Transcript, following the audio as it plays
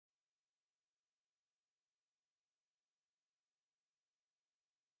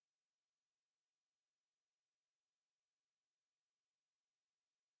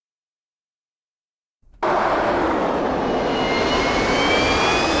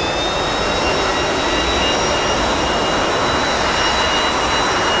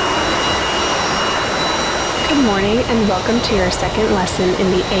morning and welcome to your second lesson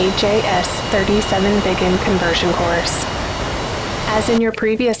in the AJS 37 Viggen conversion course. As in your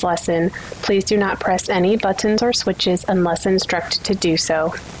previous lesson, please do not press any buttons or switches unless instructed to do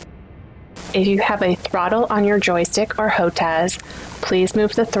so. If you have a throttle on your joystick or HOTAS, please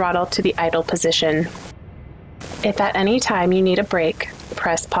move the throttle to the idle position. If at any time you need a break,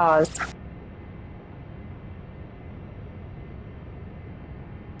 press pause.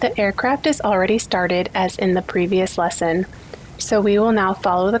 The aircraft is already started as in the previous lesson, so we will now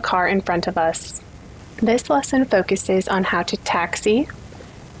follow the car in front of us. This lesson focuses on how to taxi,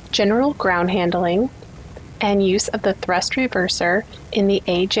 general ground handling, and use of the thrust reverser in the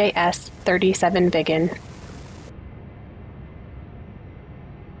AJS 37 Viggen.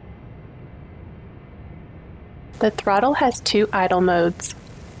 The throttle has two idle modes,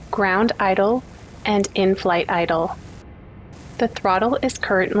 ground idle and in-flight idle. The throttle is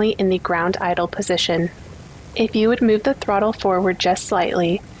currently in the ground idle position. If you would move the throttle forward just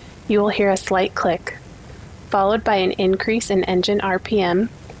slightly, you will hear a slight click, followed by an increase in engine RPM,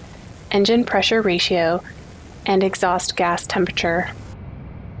 engine pressure ratio, and exhaust gas temperature.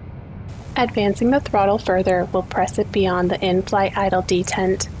 Advancing the throttle further will press it beyond the in-flight idle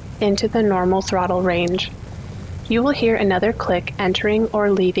detent into the normal throttle range. You will hear another click entering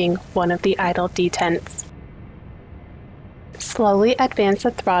or leaving one of the idle detents. Slowly advance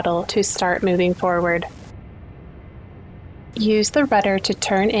the throttle to start moving forward. Use the rudder to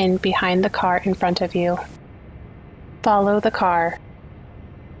turn in behind the car in front of you. Follow the car.